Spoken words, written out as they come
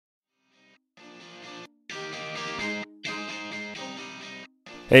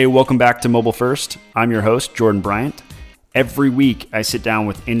Hey, welcome back to Mobile First. I'm your host, Jordan Bryant. Every week, I sit down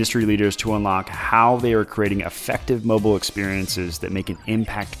with industry leaders to unlock how they are creating effective mobile experiences that make an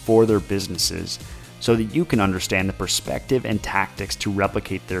impact for their businesses so that you can understand the perspective and tactics to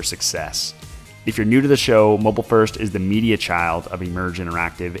replicate their success. If you're new to the show, Mobile First is the media child of Emerge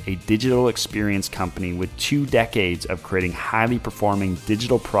Interactive, a digital experience company with 2 decades of creating highly performing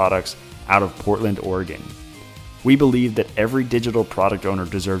digital products out of Portland, Oregon. We believe that every digital product owner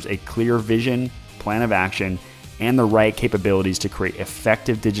deserves a clear vision, plan of action, and the right capabilities to create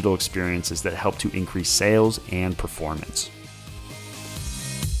effective digital experiences that help to increase sales and performance.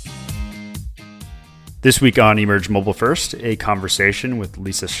 This week on Emerge Mobile First, a conversation with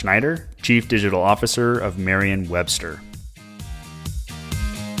Lisa Schneider, Chief Digital Officer of Merriam-Webster.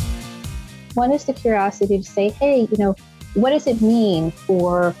 One is the curiosity to say, hey, what does it mean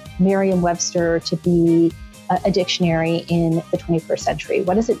for Merriam-Webster to be a dictionary in the 21st century?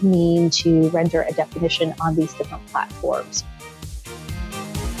 What does it mean to render a definition on these different platforms?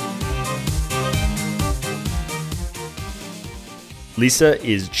 Lisa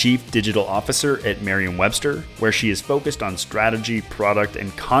is Chief Digital Officer at Merriam-Webster, where she is focused on strategy, product,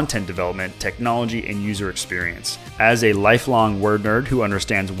 and content development, technology, and user experience. As a lifelong word nerd who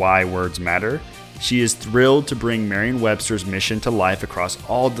understands why words matter, she is thrilled to bring Merriam-Webster's mission to life across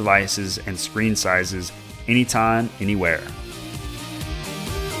all devices and screen sizes, anytime, anywhere.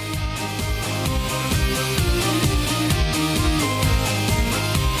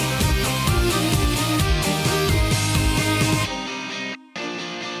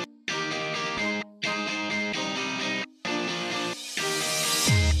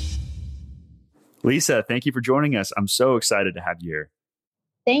 Lisa, thank you for joining us. I'm so excited to have you here.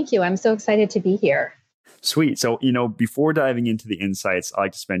 Thank you. I'm so excited to be here. Sweet. So, before diving into the insights, I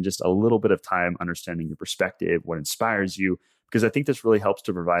like to spend just a little bit of time understanding your perspective, what inspires you, because I think this really helps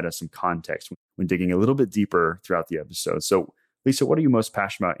to provide us some context when digging a little bit deeper throughout the episode. So, Lisa, what are you most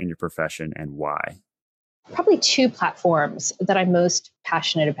passionate about in your profession and why? Probably 2 platforms that I'm most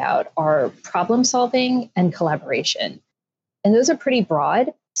passionate about are problem solving and collaboration. And those are pretty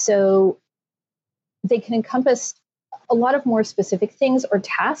broad. So they can encompass a lot of more specific things or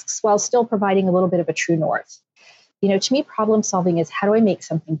tasks while still providing a little bit of a true north. To me, problem solving is how do I make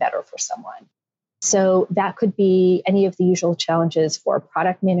something better for someone? So that could be any of the usual challenges for a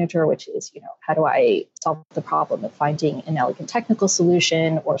product manager, which is, how do I solve the problem of finding an elegant technical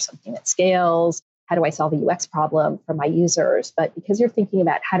solution or something that scales? How do I solve a UX problem for my users? But because you're thinking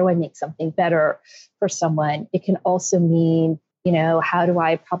about how do I make something better for someone, it can also mean, how do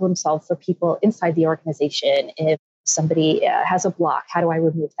I problem solve for people inside the organization? If somebody has a block, how do I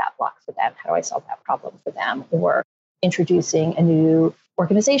remove that block for them? How do I solve that problem for them? Or introducing a new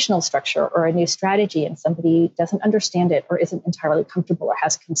organizational structure or a new strategy and somebody doesn't understand it or isn't entirely comfortable or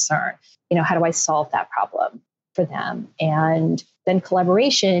has concern, how do I solve that problem for them? And then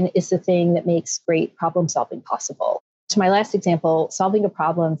collaboration is the thing that makes great problem solving possible. To my last example, solving a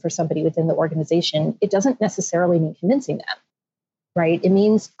problem for somebody within the organization, it doesn't necessarily mean convincing them, right? It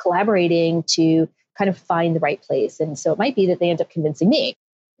means collaborating to kind of find the right place. And so it might be that they end up convincing me.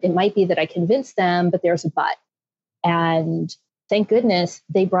 It might be that I convince them, but there's a but. And thank goodness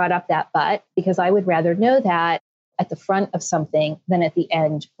they brought up that but, because I would rather know that at the front of something than at the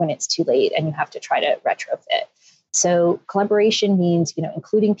end when it's too late and you have to try to retrofit. So collaboration means,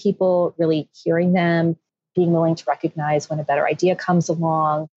 including people, really hearing them, being willing to recognize when a better idea comes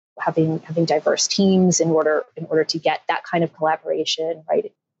along, having diverse teams in order to get that kind of collaboration,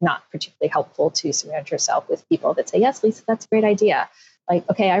 right? Not particularly helpful to surround yourself with people that say, yes, Lisa, that's a great idea. Like,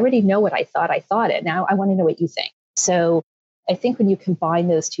 okay, I already know what I thought it. Now I want to know what you think. So I think when you combine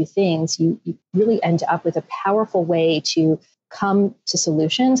those 2 things, you really end up with a powerful way to come to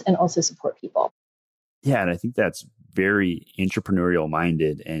solutions and also support people. Yeah, and I think that's very entrepreneurial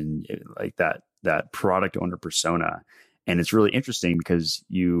minded and like that product owner persona. And it's really interesting because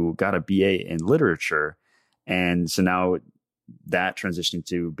you got a BA in literature. And so now that transitioning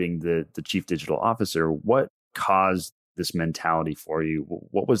to being the chief digital officer, what caused this mentality for you?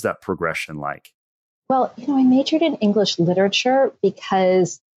 What was that progression like? Well, I majored in English literature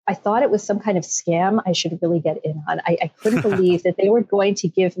because I thought it was some kind of scam I should really get in on. I couldn't believe that they were going to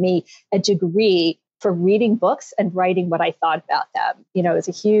give me a degree for reading books and writing what I thought about them. I was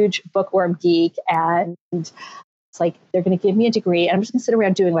a huge bookworm geek, and it's like, they're going to give me a degree and I'm just going to sit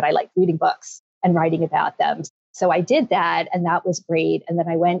around doing what I like, reading books and writing about them. So I did that, and that was great. And then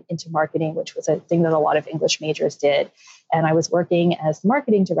I went into marketing, which was a thing that a lot of English majors did. And I was working as the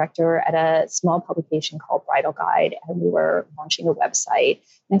marketing director at a small publication called Bridal Guide, and we were launching a website.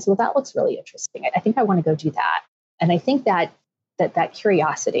 And I said, well, that looks really interesting. I think I want to go do that. And I think that that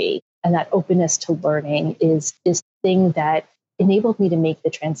curiosity and that openness to learning is the thing that enabled me to make the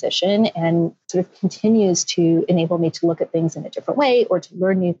transition and sort of continues to enable me to look at things in a different way or to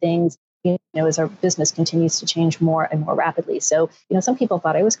learn new things, as our business continues to change more and more rapidly. So, some people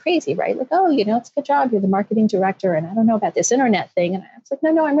thought I was crazy, right? Like, oh, it's a good job. You're the marketing director. And I don't know about this internet thing. And I was like,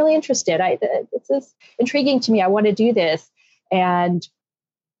 no, I'm really interested. This is intriguing to me. I want to do this. And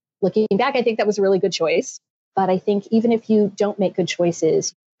looking back, I think that was a really good choice. But I think even if you don't make good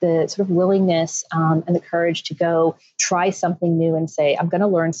choices, the sort of willingness and the courage to go try something new and say, I'm going to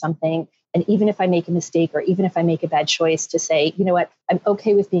learn something. And even if I make a mistake or even if I make a bad choice, to say, you know what, I'm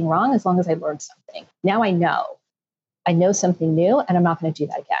okay with being wrong as long as I learned something. Now I know something new and I'm not going to do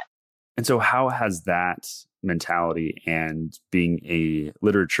that again. And so how has that mentality and being a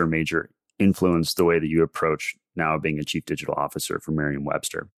literature major influenced the way that you approach now being a chief digital officer for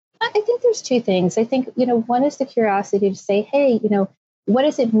Merriam-Webster? I think there's two things. I think, one is the curiosity to say, hey, what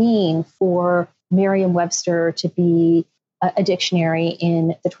does it mean for Merriam-Webster to be a dictionary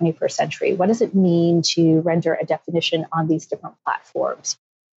in the 21st century? What does it mean to render a definition on these different platforms?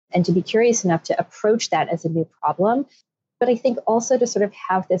 And to be curious enough to approach that as a new problem. But I think also to sort of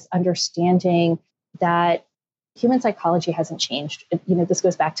have this understanding that human psychology hasn't changed. This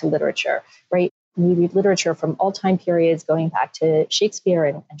goes back to literature, right? We read literature from all time periods, going back to Shakespeare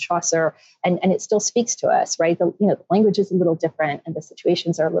and Chaucer, and it still speaks to us, right? The language is a little different and the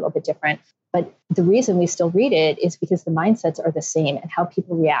situations are a little bit different. But the reason we still read it is because the mindsets are the same and how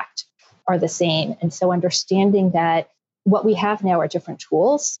people react are the same. And so understanding that what we have now are different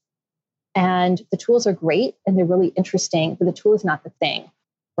tools, and the tools are great and they're really interesting, but the tool is not the thing,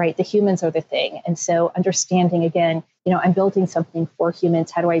 right? The humans are the thing. And so understanding, again, I'm building something for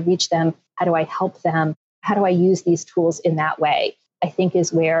humans. How do I reach them? How do I help them? How do I use these tools in that way? I think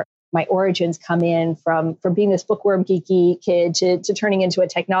is where my origins come in from being this bookworm geeky kid to turning into a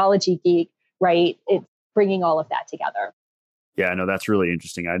technology geek, right? It's bringing all of that together. Yeah, I know that's really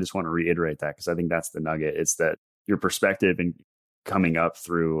interesting. I just want to reiterate that because I think that's the nugget. It's that your perspective and coming up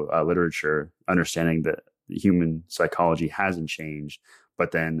through literature, understanding that human psychology hasn't changed.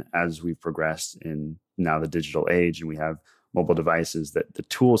 But then as we've progressed in now the digital age and we have mobile devices, that the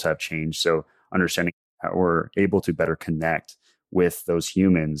tools have changed. So understanding how we're able to better connect with those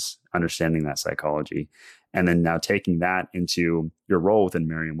humans, understanding that psychology. And then now taking that into your role within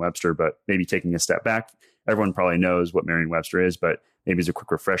Merriam-Webster, but maybe taking a step back. Everyone probably knows what Merriam-Webster is, but maybe as a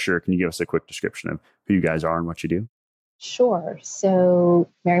quick refresher, can you give us a quick description of who you guys are and what you do? Sure. So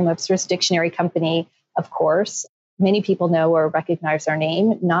Merriam-Webster's dictionary company, of course. Many people know or recognize our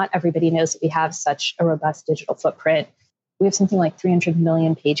name. Not everybody knows that we have such a robust digital footprint. We have something like 300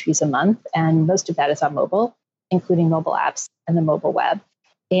 million page views a month, and most of that is on mobile, including mobile apps and the mobile web.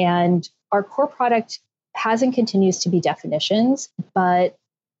 And our core product has and continues to be definitions, but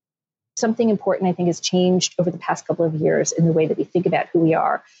something important, I think, has changed over the past couple of years in the way that we think about who we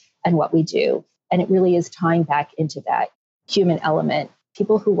are and what we do. And it really is tying back into that human element.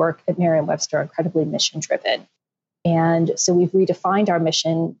 People who work at Merriam-Webster are incredibly mission-driven. And so we've redefined our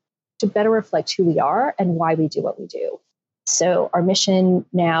mission to better reflect who we are and why we do what we do. So our mission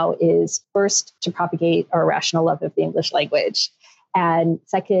now is first to propagate our irrational love of the English language. And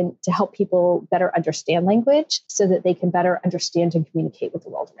second, to help people better understand language so that they can better understand and communicate with the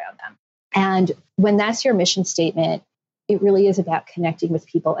world around them. And when that's your mission statement, it really is about connecting with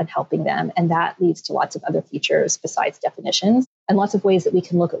people and helping them. And that leads to lots of other features besides definitions and lots of ways that we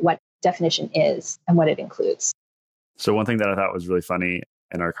can look at what definition is and what it includes. So one thing that I thought was really funny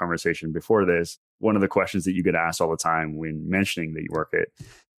in our conversation before this, one of the questions that you get asked all the time when mentioning that you work at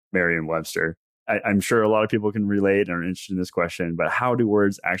Merriam-Webster, I'm sure a lot of people can relate and are interested in this question, but how do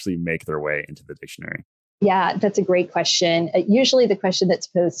words actually make their way into the dictionary? Yeah, that's a great question. Usually the question that's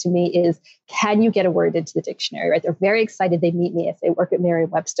posed to me is, can you get a word into the dictionary, right? They're very excited. They meet me if they work at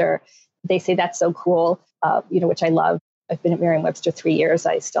Merriam-Webster. They say, that's so cool, which I love. I've been at Merriam-Webster 3 years.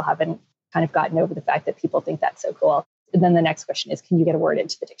 I still haven't kind of gotten over the fact that people think that's so cool. And then the next question is, can you get a word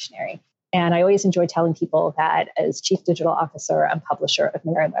into the dictionary? And I always enjoy telling people that as Chief Digital Officer and Publisher of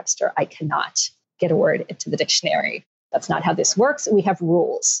Merriam-Webster, I cannot get a word into the dictionary. That's not how this works. We have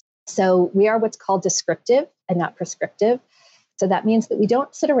rules. So we are what's called descriptive and not prescriptive. So that means that we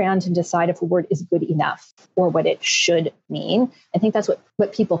don't sit around and decide if a word is good enough or what it should mean. I think that's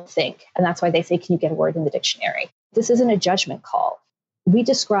what people think. And that's why they say, can you get a word in the dictionary? This isn't a judgment call. We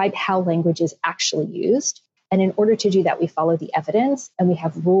describe how language is actually used. And in order to do that, we follow the evidence and we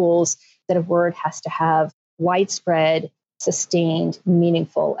have rules that a word has to have widespread, sustained,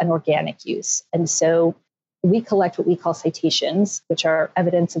 meaningful, and organic use. And so we collect what we call citations, which are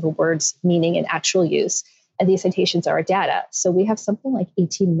evidence of a word's meaning and actual use. And these citations are our data. So we have something like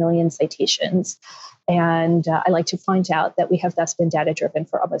 18 million citations. And I like to point out that we have thus been data-driven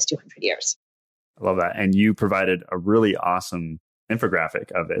for almost 200 years. I love that. And you provided a really awesome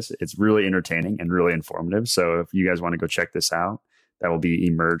infographic of this. It's really entertaining and really informative. So if you guys want to go check this out, that will be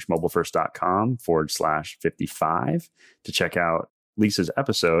emergemobilefirst.com/55 to check out Lisa's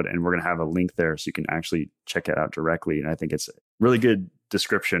episode. And we're going to have a link there so you can actually check it out directly. And I think it's a really good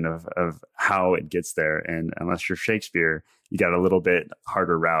description of how it gets there. And unless you're Shakespeare, you got a little bit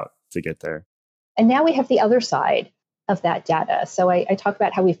harder route to get there. And now we have the other side of that data. So I talk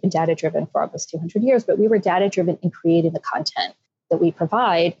about how we've been data-driven for almost 200 years, but we were data-driven in creating the content that we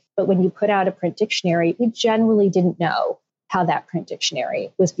provide. But when you put out a print dictionary, we generally didn't know how that print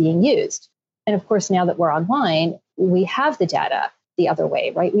dictionary was being used. And of course, now that we're online, we have the data the other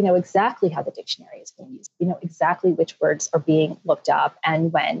way, right? We know exactly how the dictionary is being used. We know exactly which words are being looked up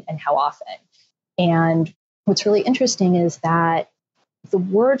and when and how often. And what's really interesting is that the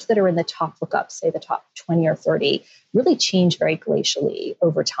words that are in the top lookups, say the top 20 or 30, really change very glacially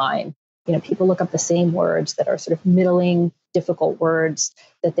over time. People look up the same words that are sort of middling, difficult words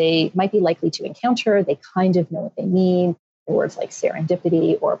that they might be likely to encounter. They kind of know what they mean. Words like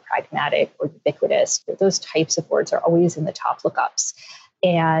serendipity or pragmatic or ubiquitous, those types of words are always in the top lookups.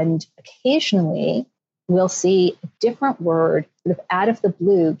 And occasionally we'll see a different word sort of out of the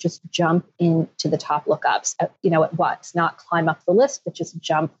blue just jump into the top lookups, at once, not climb up the list, but just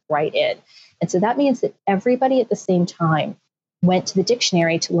jump right in. And so that means that everybody at the same time went to the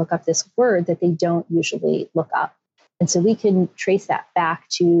dictionary to look up this word that they don't usually look up. And so we can trace that back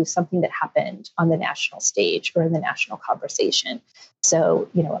to something that happened on the national stage or in the national conversation. So,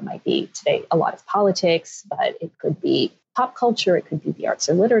 it might be today a lot of politics, but it could be pop culture, it could be the arts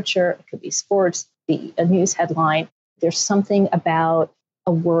or literature, it could be sports, be a news headline. There's something about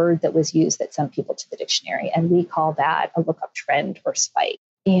a word that was used that sent people to the dictionary, and we call that a lookup trend or spike.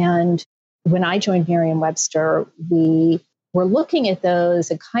 And when I joined Merriam-Webster, we were looking at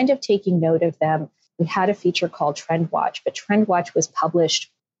those and kind of taking note of them. We had a feature called Trend Watch, but Trend Watch was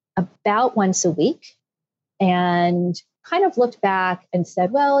published about once a week and kind of looked back and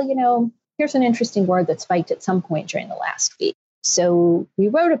said, well, here's an interesting word that spiked at some point during the last week. So we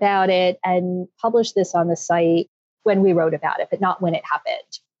wrote about it and published this on the site when we wrote about it, but not when it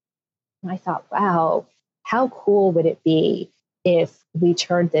happened. And I thought, wow, how cool would it be if we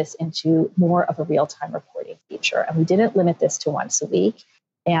turned this into more of a real-time reporting feature? And we didn't limit this to once a week.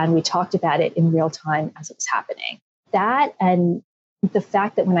 And we talked about it in real time as it was happening. That and the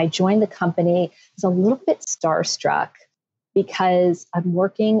fact that when I joined the company, I was a little bit starstruck because I'm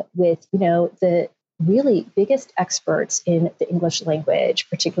working with, the really biggest experts in the English language,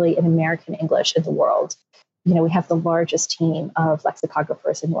 particularly in American English in the world. We have the largest team of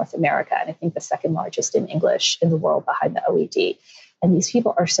lexicographers in North America, and I think the second largest in English in the world behind the OED. And these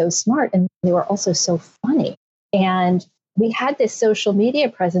people are so smart, and they were also so funny. And we had this social media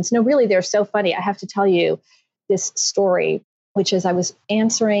presence. No, really, they're so funny. I have to tell you this story, which is I was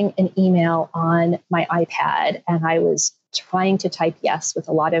answering an email on my iPad, and I was trying to type yes with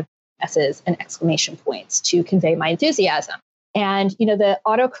a lot of S's and exclamation points to convey my enthusiasm. And, the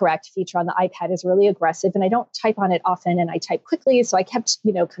autocorrect feature on the iPad is really aggressive, and I don't type on it often, and I type quickly. So I kept,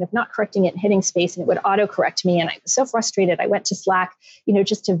 kind of not correcting it and hitting space, and it would autocorrect me. And I was so frustrated. I went to Slack,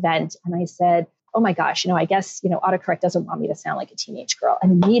 just to vent. And I said, oh my gosh, I guess, autocorrect doesn't want me to sound like a teenage girl.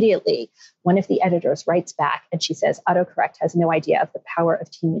 And immediately one of the editors writes back and she says, autocorrect has no idea of the power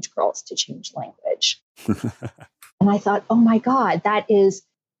of teenage girls to change language. And I thought, oh my God, that is,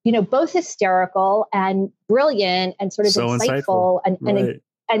 both hysterical and brilliant and sort of so insightful right.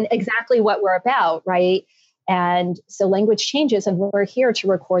 and exactly what we're about, right? And so language changes, and we're here to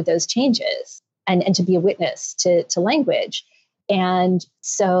record those changes and to be a witness to language. And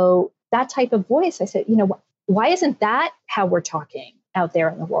so that type of voice, I said, why isn't that how we're talking out there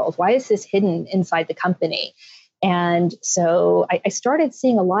in the world? Why is this hidden inside the company? And so I started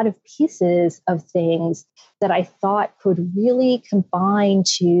seeing a lot of pieces of things that I thought could really combine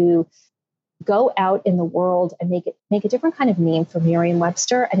to go out in the world and make a different kind of name for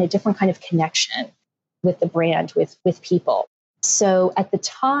Merriam-Webster and a different kind of connection with the brand, with people. So at the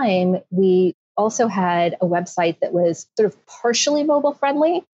time, we also had a website that was sort of partially mobile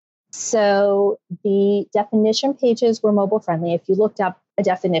friendly. So the definition pages were mobile friendly. If you looked up a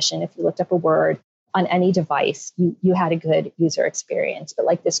definition, if you looked up a word on any device, you had a good user experience. But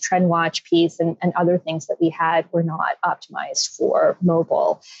like this Trend Watch piece and other things that we had were not optimized for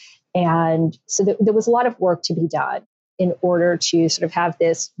mobile. And so there was a lot of work to be done in order to sort of have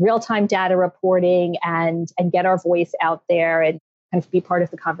this real-time data reporting and get our voice out there and kind of be part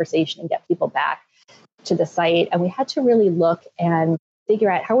of the conversation and get people back. to the site. And we had to really look and figure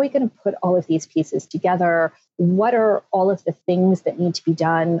out, how are we going to put all of these pieces together? What are all of the things that need to be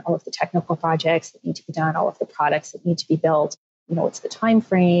done, all of the technical projects that need to be done, all of the products that need to be built? What's the time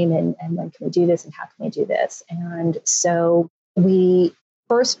frame, and when can we do this, and how can we do this? And so we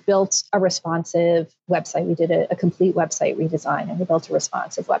first built a responsive website. We did a complete website redesign, and we built a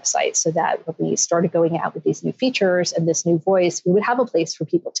responsive website so that when we started going out with these new features and this new voice, we would have a place for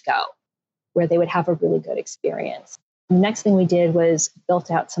people to go where they would have a really good experience. The next thing we did was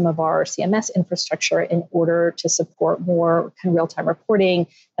built out some of our CMS infrastructure in order to support more kind of real-time reporting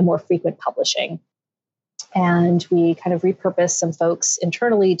and more frequent publishing. And we kind of repurposed some folks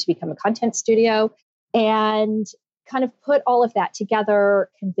internally to become a content studio, and kind of put all of that together,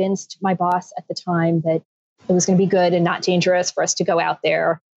 convinced my boss at the time that it was going to be good and not dangerous for us to go out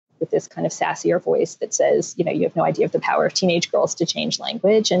there with this kind of sassier voice that says, you have no idea of the power of teenage girls to change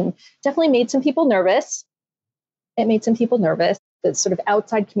language, and definitely made some people nervous. It made some people nervous. The sort of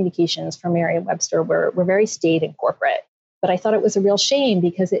outside communications from Merriam-Webster were very staid and corporate. But I thought it was a real shame,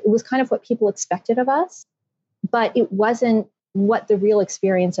 because it was kind of what people expected of us, but it wasn't what the real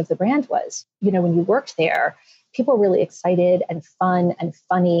experience of the brand was. When you worked there, people were really excited and fun and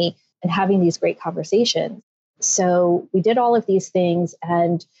funny and having these great conversations. So we did all of these things,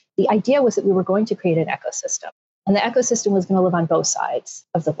 and the idea was that we were going to create an ecosystem. And the ecosystem was going to live on both sides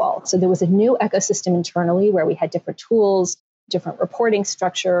of the wall. So there was a new ecosystem internally where we had different tools, different reporting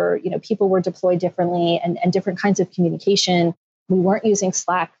structure. People were deployed differently, and different kinds of communication. We weren't using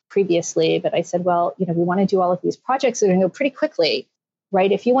Slack previously, but I said, well, we want to do all of these projects that are going to go pretty quickly, right?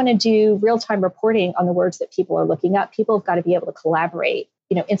 If you want to do real-time reporting on the words that people are looking up, people have got to be able to collaborate,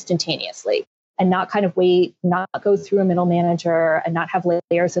 instantaneously, and not kind of wait, not go through a middle manager, and not have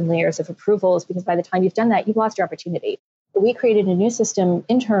layers and layers of approvals, because by the time you've done that, you've lost your opportunity. But we created a new system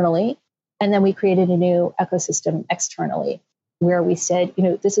internally, and then we created a new ecosystem externally, where we said,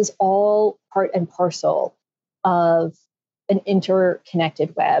 this is all part and parcel of an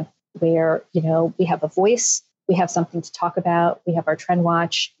interconnected web where, we have a voice, we have something to talk about, we have our trend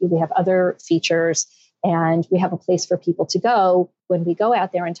watch, we have other features, and we have a place for people to go when we go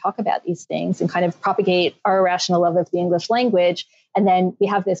out there and talk about these things and kind of propagate our irrational love of the English language. And then we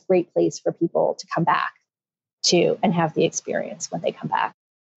have this great place for people to come back to and have the experience when they come back.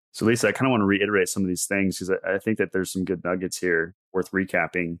 So Lisa, I kind of want to reiterate some of these things, because I think that there's some good nuggets here worth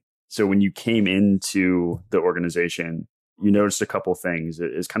recapping. So when you came into the organization, you noticed a couple things.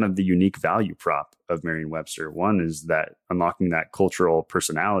 It is kind of the unique value prop of Merriam-Webster. One is that unlocking that cultural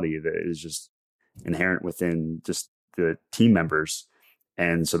personality that is just inherent within just the team members.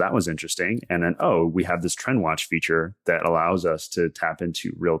 And so that was interesting. And then, we have this trend watch feature that allows us to tap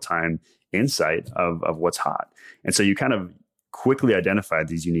into real-time insight of what's hot. And so you kind of quickly identified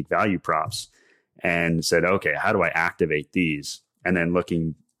these unique value props and said, okay, how do I activate these? And then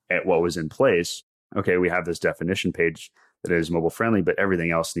looking at what was in place, okay, we have this definition page that is mobile friendly, but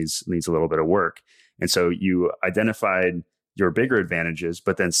everything else needs a little bit of work. And so you identified your bigger advantages,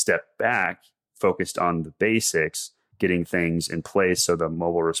 but then stepped back, focused on the basics, getting things in place. So the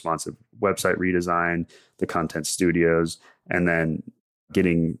mobile responsive website redesign, the content studios, and then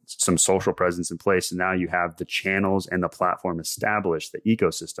getting some social presence in place. And now you have the channels and the platform established, the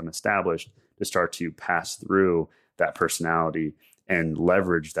ecosystem established to start to pass through that personality and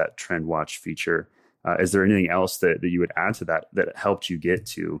leverage that trend watch feature. Is there anything else that you would add to that helped you get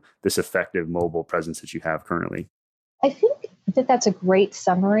to this effective mobile presence that you have currently? I think that that's a great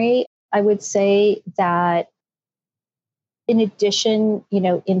summary. I would say that in addition,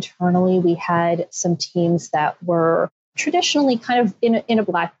 internally, we had some teams that were traditionally kind of in a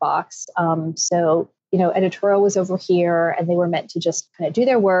black box. So editorial was over here, and they were meant to just kind of do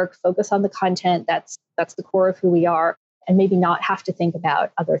their work, focus on the content. That's the core of who we are, and maybe not have to think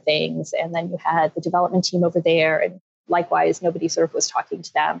about other things. And then you had the development team over there, and likewise, nobody sort of was talking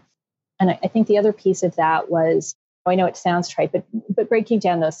to them. And I think the other piece of that was, I know it sounds trite, but breaking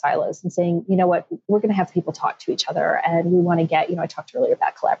down those silos and saying, you know what, we're going to have people talk to each other, and we want to get, I talked earlier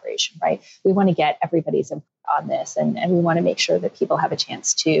about collaboration, right? We want to get everybody's input on this, and we want to make sure that people have a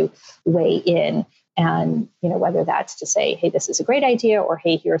chance to weigh in. And, whether that's to say, hey, this is a great idea, or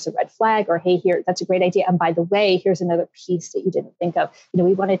hey, here's a red flag, or hey, here, that's a great idea. And by the way, here's another piece that you didn't think of.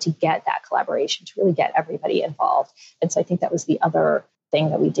 We wanted to get that collaboration to really get everybody involved. And so I think that was the other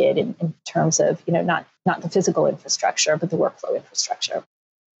thing that we did in terms of, not the physical infrastructure, but the workflow infrastructure.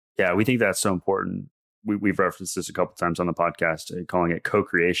 Yeah, we think that's so important. We've referenced this a couple of times on the podcast, calling it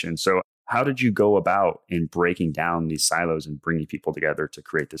co-creation. So how did you go about in breaking down these silos and bringing people together to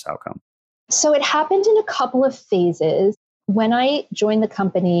create this outcome? So it happened in a couple of phases. When I joined the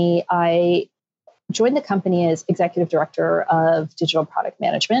company, I joined the company as executive director of digital product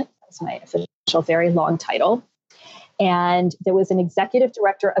management. That's my official, very long title. And there was an executive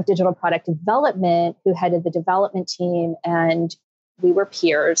director of digital product development who headed the development team, and we were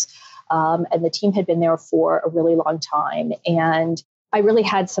peers. And the team had been there for a really long time. And I really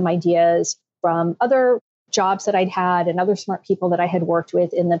had some ideas from other jobs that I'd had and other smart people that I had worked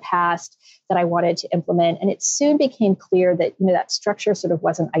with in the past that I wanted to implement. And it soon became clear that, that structure sort of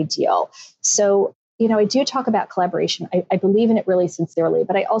wasn't ideal. So, I do talk about collaboration. I believe in it really sincerely,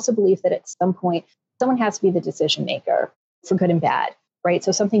 but I also believe that at some point, someone has to be the decision maker for good and bad, right?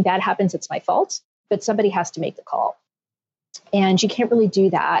 So something bad happens, it's my fault, but somebody has to make the call. And you can't really do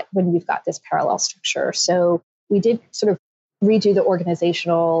that when you've got this parallel structure. So we did sort of redo the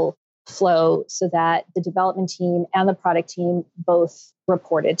organizational flow so that the development team and the product team both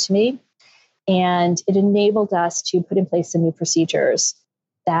reported to me. And it enabled us to put in place some new procedures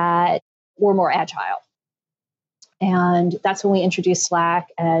that were more agile. And that's when we introduced Slack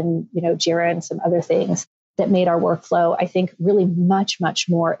and, Jira and some other things that made our workflow, I think, really much, much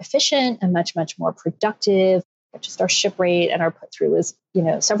more efficient and much, much more productive. Just our ship rate and our put through was,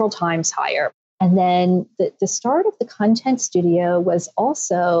 several times higher. And then the start of the content studio was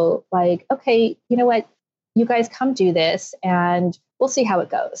also like, okay, you know what, you guys come do this and we'll see how it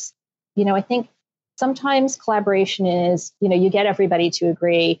goes. I think sometimes collaboration is, you get everybody to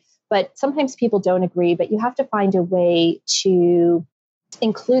agree, but sometimes people don't agree, but you have to find a way to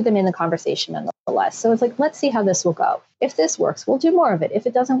include them in the conversation nonetheless. So it's like, let's see how this will go. If this works, we'll do more of it. If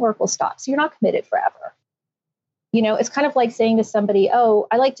it doesn't work, we'll stop. So you're not committed forever. It's kind of like saying to somebody, oh,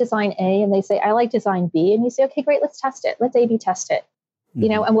 I like design A, and they say, I like design B. And you say, okay, great, let's test it. Let's A/B test it,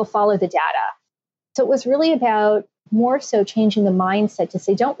 and we'll follow the data. So it was really about more so changing the mindset to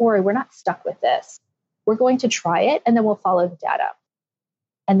say, don't worry, we're not stuck with this. We're going to try it, and then we'll follow the data.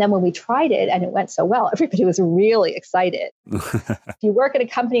 And then when we tried it and it went so well, everybody was really excited. If you work at a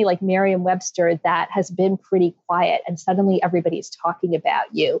company like Merriam-Webster that has been pretty quiet and suddenly everybody's talking about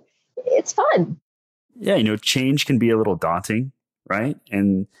you, it's fun. Yeah, change can be a little daunting, right?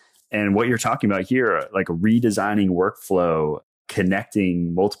 And what you're talking about here, like redesigning workflow,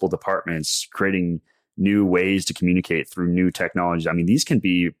 connecting multiple departments, creating new ways to communicate through new technologies. I mean, these can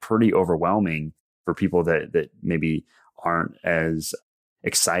be pretty overwhelming for people that maybe aren't as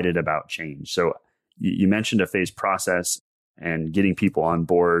excited about change. So you mentioned a phased process and getting people on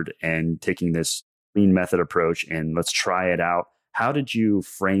board and taking this lean method approach and let's try it out. How did you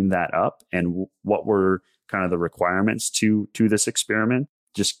frame that up, and what were kind of the requirements to this experiment?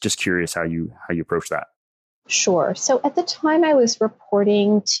 Just curious how you approach that. Sure. So at the time, I was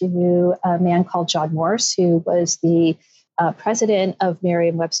reporting to a man called John Morse, who was the president of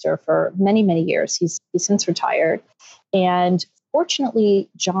Merriam-Webster for many, many years. He's since retired. And fortunately,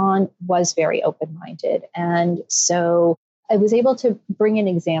 John was very open-minded. And so I was able to bring in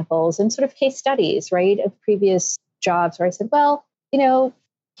examples and sort of case studies, right, of previous jobs where I said, well,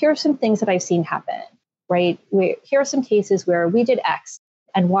 here are some things that I've seen happen, right? Here are some cases where we did X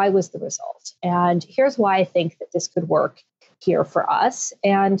and Y was the result. And here's why I think that this could work here for us.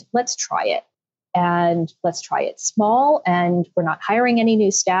 And let's try it. And let's try it small. And we're not hiring any new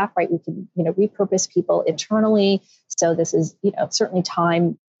staff, right? We can, repurpose people internally. So this is, certainly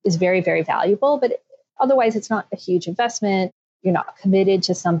time is very, very valuable, but otherwise it's not a huge investment. You're not committed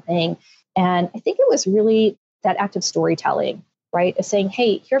to something. And I think it was really that act of storytelling, right? Of saying,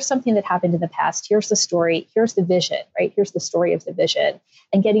 hey, here's something that happened in the past. Here's the story. Here's the vision, right? Here's the story of the vision,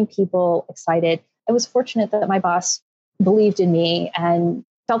 and getting people excited. I was fortunate that my boss believed in me and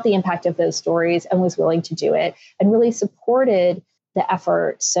felt the impact of those stories and was willing to do it and really supported the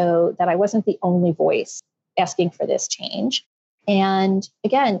effort so that I wasn't the only voice asking for this change. And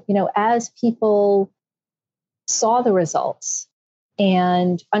again, as people saw the results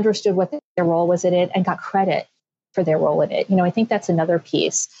and understood what their role was in it and got credit for their role in it. I think that's another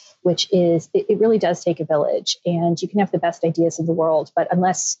piece, which is it really does take a village, and you can have the best ideas in the world, but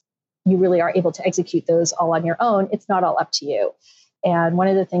unless you really are able to execute those all on your own, it's not all up to you. And one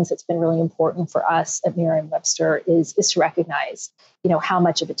of the things that's been really important for us at Merriam-Webster is to recognize, how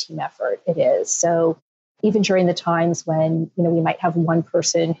much of a team effort it is. So even during the times when, we might have one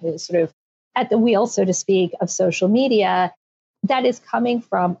person who's sort of at the wheel, so to speak, of social media, that is coming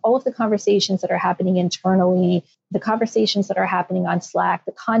from all of the conversations that are happening internally, the conversations that are happening on Slack,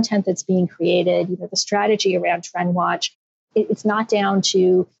 the content that's being created, the strategy around Trend Watch. It's not down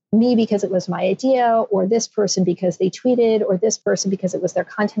to me because it was my idea, or this person because they tweeted, or this person because it was their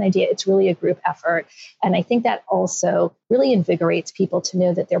content idea. It's really a group effort. And I think that also really invigorates people to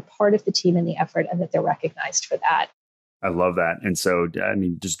know that they're part of the team and the effort and that they're recognized for that. I love that. And so, I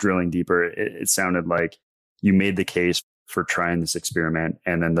mean, just drilling deeper, it sounded like you made the case for trying this experiment.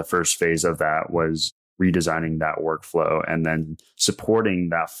 And then the first phase of that was redesigning that workflow and then supporting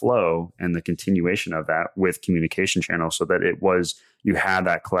that flow and the continuation of that with communication channels so that it was, you had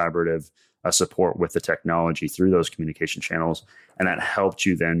that collaborative support with the technology through those communication channels. And that helped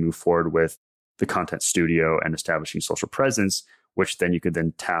you then move forward with the content studio and establishing social presence, which then you could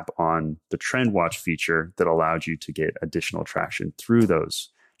then tap on the trend watch feature that allowed you to get additional traction through those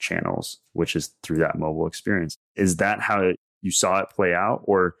channels, which is through that mobile experience. Is that how you saw it play out,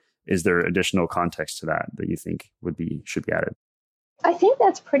 or is there additional context to that you think should be added? I think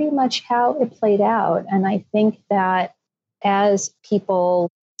that's pretty much how it played out. And I think that as people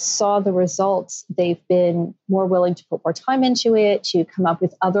saw the results, they've been more willing to put more time into it, to come up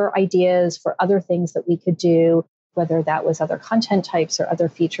with other ideas for other things that we could do, whether that was other content types or other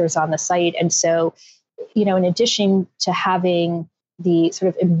features on the site. And so, in addition to having the sort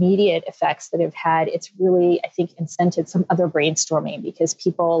of immediate effects that have had, it's really, I think, incented some other brainstorming because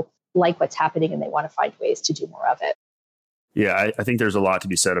people like what's happening and they want to find ways to do more of it. Yeah, I think there's a lot to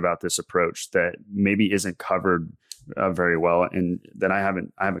be said about this approach that maybe isn't covered very well, and that I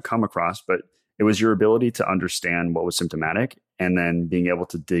haven't come across. But it was your ability to understand what was symptomatic, and then being able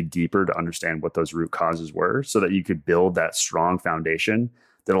to dig deeper to understand what those root causes were, so that you could build that strong foundation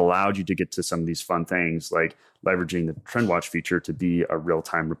that allowed you to get to some of these fun things like leveraging the Trend Watch feature to be a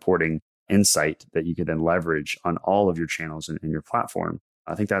real-time reporting insight that you could then leverage on all of your channels in your platform.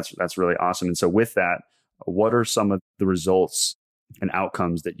 I think that's really awesome. And so with that, what are some of the results and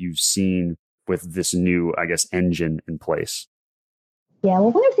outcomes that you've seen with this new, I guess, engine in place? Yeah,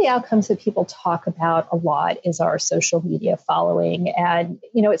 well, one of the outcomes that people talk about a lot is our social media following. And,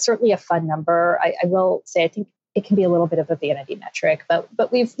 it's certainly a fun number. I will say, I think it can be a little bit of a vanity metric,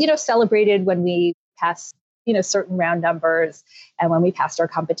 but we've, celebrated when we pass, certain round numbers and when we passed our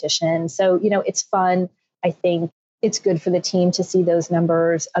competition. So, it's fun. I think it's good for the team to see those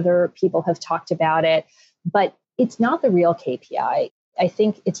numbers. Other people have talked about it, but it's not the real KPI. I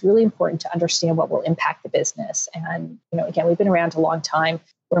think it's really important to understand what will impact the business. And, again, we've been around a long time.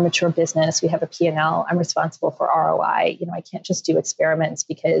 We're a mature business. We have a P&L. I'm responsible for ROI. I can't just do experiments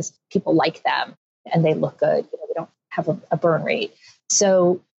because people like them and they look good. We don't have a burn rate.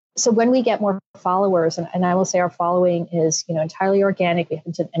 So when we get more followers, and I will say our following is, entirely organic. We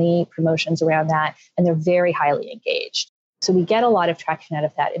haven't done any promotions around that, and they're very highly engaged. So we get a lot of traction out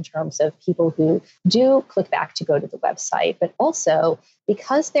of that in terms of people who do click back to go to the website, but also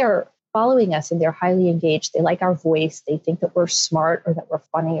because they're following us and they're highly engaged, they like our voice, they think that we're smart or that we're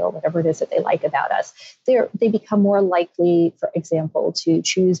funny or whatever it is that they like about us, they become more likely, for example, to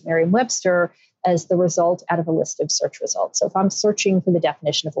choose Merriam-Webster as the result out of a list of search results. So if I'm searching for the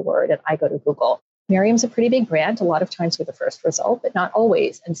definition of a word and I go to Google, Merriam's a pretty big brand. A lot of times we're the first result, but not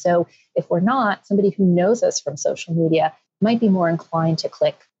always. And so if we're not, somebody who knows us from social media might be more inclined to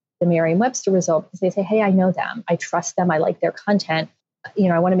click the Merriam-Webster result because they say, hey, I know them. I trust them. I like their content.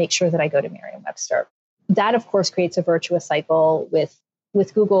 I want to make sure that I go to Merriam-Webster. That, of course, creates a virtuous cycle with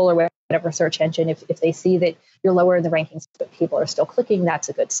Google or whatever search engine. If they see that you're lower in the rankings, but people are still clicking, that's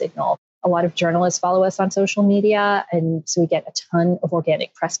a good signal. A lot of journalists follow us on social media, and so we get a ton of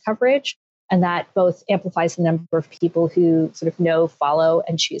organic press coverage. And that both amplifies the number of people who sort of know, follow,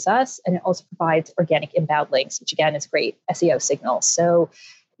 and choose us. And it also provides organic inbound links, which again is great SEO signals. So,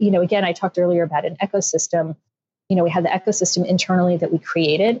 again, I talked earlier about an ecosystem. We had the ecosystem internally that we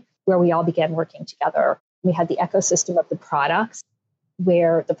created where we all began working together. We had the ecosystem of the products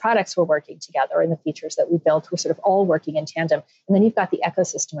where the products were working together and the features that we built were sort of all working in tandem. And then you've got the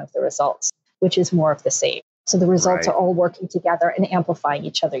ecosystem of the results, which is more of the same. So the results are all working together and amplifying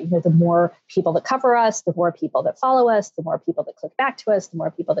each other. The more people that cover us, the more people that follow us, the more people that click back to us, the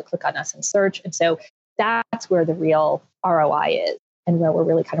more people that click on us in search. And so that's where the real ROI is and where we're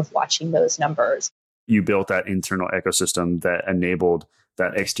really kind of watching those numbers. You built that internal ecosystem that enabled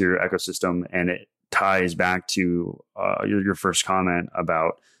that exterior ecosystem, and it ties back to your first comment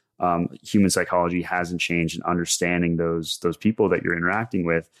about human psychology hasn't changed, and understanding those people that you're interacting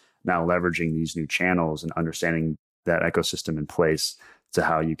with, now leveraging these new channels and understanding that ecosystem in place to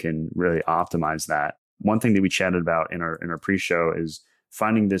how you can really optimize that. One thing that we chatted about in our pre-show is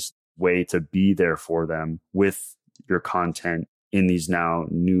finding this way to be there for them with your content in these now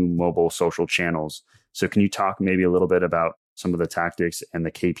new mobile social channels. So can you talk maybe a little bit about some of the tactics and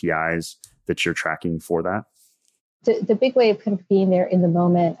the KPIs that you're tracking for that? The big way of kind of being there in the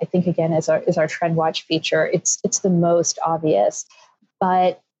moment, I think, again, is our Trend Watch feature. It's the most obvious,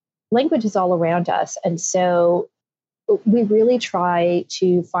 but language is all around us. And so we really try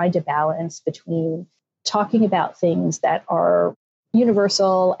to find a balance between talking about things that are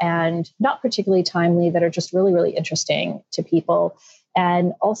universal and not particularly timely, that are just really, really interesting to people.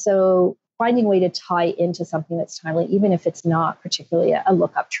 And also finding a way to tie into something that's timely, even if it's not particularly a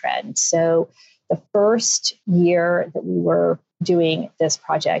lookup trend. So the first year that we were doing this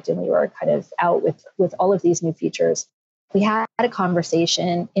project and we were kind of out with all of these new features, we had a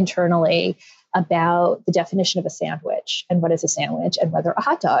conversation internally about the definition of a sandwich and what is a sandwich and whether a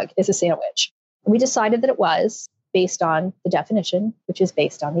hot dog is a sandwich. We decided that it was based on the definition, which is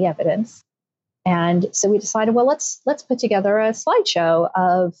based on the evidence. And so we decided, well, let's put together a slideshow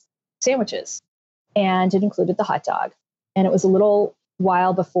of sandwiches. And it included the hot dog. And it was a little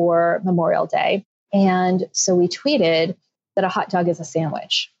while before Memorial Day. And so we tweeted that a hot dog is a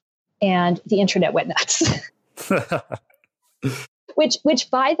sandwich. And the internet went nuts.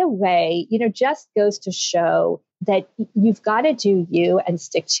 Which, by the way, just goes to show that you've got to do you and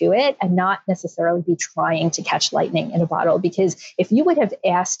stick to it and not necessarily be trying to catch lightning in a bottle. Because if you would have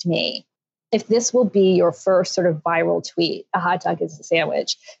asked me if this will be your first sort of viral tweet, a hot dog is a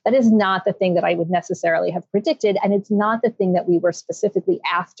sandwich, that is not the thing that I would necessarily have predicted. And it's not the thing that we were specifically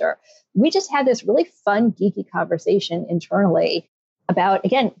after. We just had this really fun, geeky conversation internally about,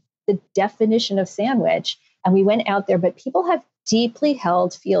 again, the definition of sandwich. And we went out there, but people have deeply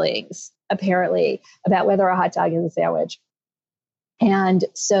held feelings, apparently, about whether a hot dog is a sandwich. And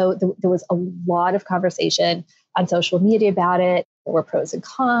so there was a lot of conversation on social media about it. There were pros and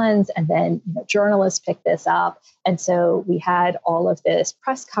cons, and then journalists picked this up. And so we had all of this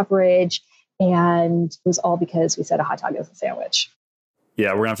press coverage, and it was all because we said a hot dog is a sandwich.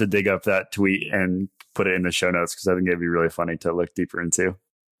 Yeah, we're going to have to dig up that tweet and put it in the show notes because I think it'd be really funny to look deeper into.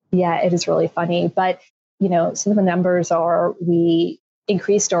 Yeah, it is really funny. But, some of the numbers are we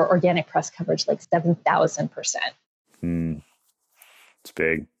increased our organic press coverage like 7,000%. It's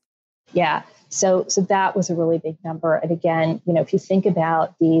big. Yeah. So that was a really big number. And again, if you think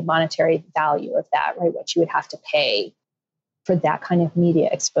about the monetary value of that, right, what you would have to pay for that kind of media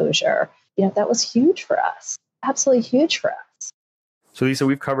exposure, that was huge for us. Absolutely huge for us. So Lisa,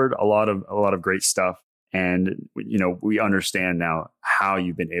 we've covered a lot of great stuff. And, we understand now how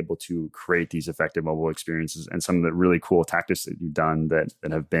you've been able to create these effective mobile experiences and some of the really cool tactics that you've done that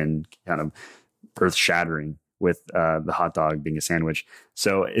have been kind of earth shattering with the hot dog being a sandwich.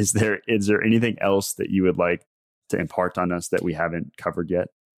 So is there anything else that you would like to impart on us that we haven't covered yet?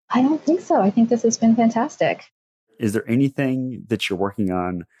 I don't think so. I think this has been fantastic. Is there anything that you're working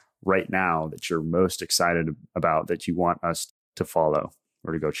on right now that you're most excited about that you want us to follow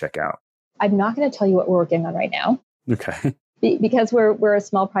or to go check out? I'm not going to tell you what we're working on right now. Okay. Because we're a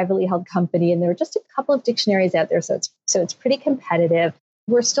small privately held company and there are just a couple of dictionaries out there. So it's pretty competitive.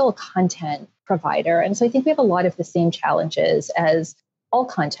 We're still a content provider. And so I think we have a lot of the same challenges as all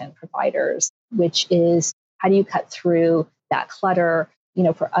content providers, which is how do you cut through that clutter?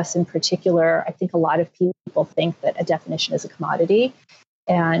 For us in particular, I think a lot of people think that a definition is a commodity.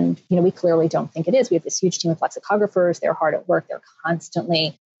 And, we clearly don't think it is. We have this huge team of lexicographers. They're hard at work. They're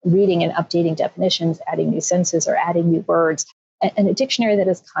constantly reading and updating definitions, adding new senses or adding new words. And a dictionary that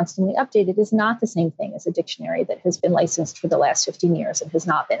is constantly updated is not the same thing as a dictionary that has been licensed for the last 15 years and has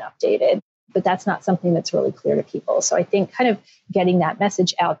not been updated. But that's not something that's really clear to people. So I think kind of getting that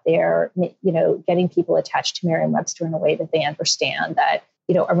message out there, getting people attached to Merriam-Webster in a way that they understand that,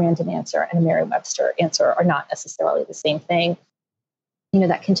 a random answer and a Merriam-Webster answer are not necessarily the same thing.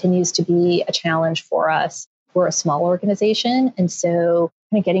 That continues to be a challenge for us. We're a small organization. And so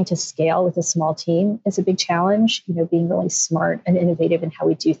kind of getting to scale with a small team is a big challenge, being really smart and innovative in how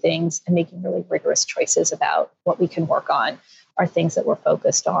we do things and making really rigorous choices about what we can work on are things that we're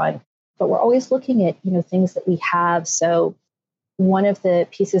focused on. But we're always looking at, things that we have. So one of the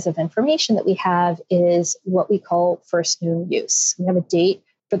pieces of information that we have is what we call first known use. We have a date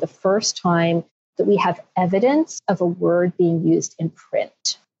for the first time that we have evidence of a word being used in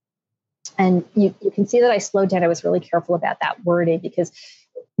print. And you can see that I slowed down. I was really careful about that wording because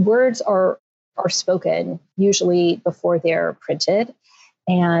words are spoken usually before they're printed.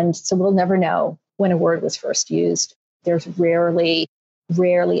 And so we'll never know when a word was first used. There's rarely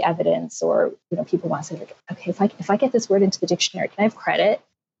evidence or, people want to say, okay, if I get this word into the dictionary, can I have credit?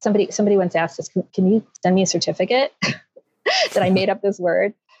 Somebody once asked us, can you send me a certificate that I made up this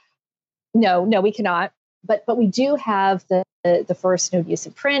word? No, we cannot. But we do have the first known use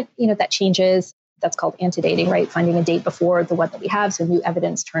in print, that changes. That's called antedating, right? Finding a date before the one that we have, so new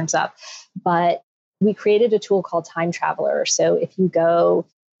evidence turns up. But we created a tool called Time Traveler. So if you go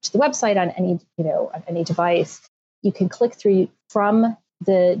to the website on any device, you can click through from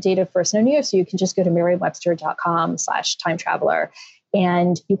the date of first known use. So you can just go to merriam-webster.com/time traveler.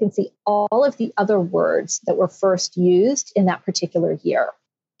 And you can see all of the other words that were first used in that particular year.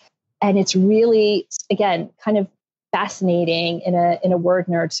 And it's really, again, kind of fascinating in a word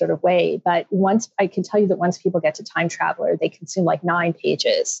nerd sort of way. But I can tell you that once people get to Time Traveler, they consume like 9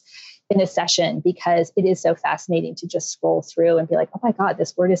 pages in a session, because it is so fascinating to just scroll through and be like, oh my God,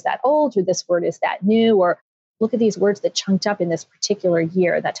 this word is that old, or this word is that new, or look at these words that chunked up in this particular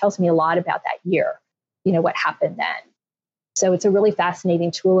year. That tells me a lot about that year, what happened then. So it's a really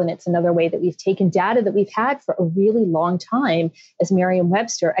fascinating tool. And it's another way that we've taken data that we've had for a really long time as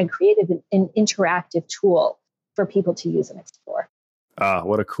Merriam-Webster and created an interactive tool for people to use and explore.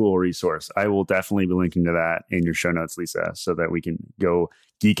 What a cool resource. I will definitely be linking to that in your show notes, Lisa, so that we can go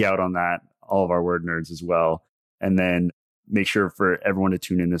geek out on that, all of our word nerds as well. And then make sure for everyone to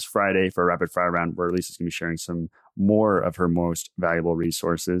tune in this Friday for a rapid fire round where Lisa's going to be sharing some more of her most valuable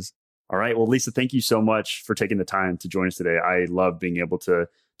resources. All right. Well, Lisa, thank you so much for taking the time to join us today. I love being able to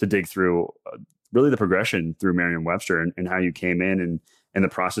dig through really the progression through Merriam-Webster and how you came in and the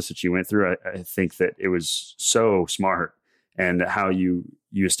process that you went through. I think that it was so smart, and how you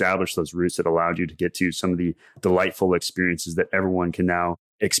established those roots that allowed you to get to some of the delightful experiences that everyone can now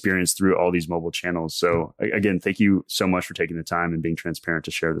experience through all these mobile channels. So again, thank you so much for taking the time and being transparent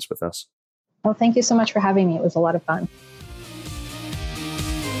to share this with us. Well, thank you so much for having me. It was a lot of fun.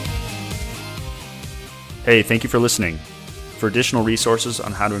 Hey, thank you for listening. For additional resources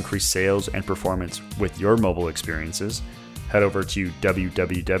on how to increase sales and performance with your mobile experiences, head over to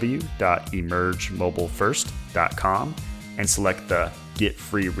www.emergemobilefirst.com and select the Get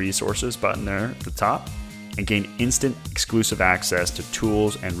Free Resources button there at the top, and gain instant exclusive access to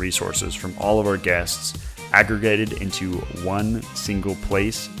tools and resources from all of our guests aggregated into one single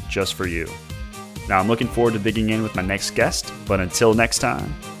place just for you. Now, I'm looking forward to digging in with my next guest, but until next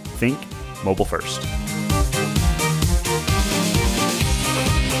time, think mobile first.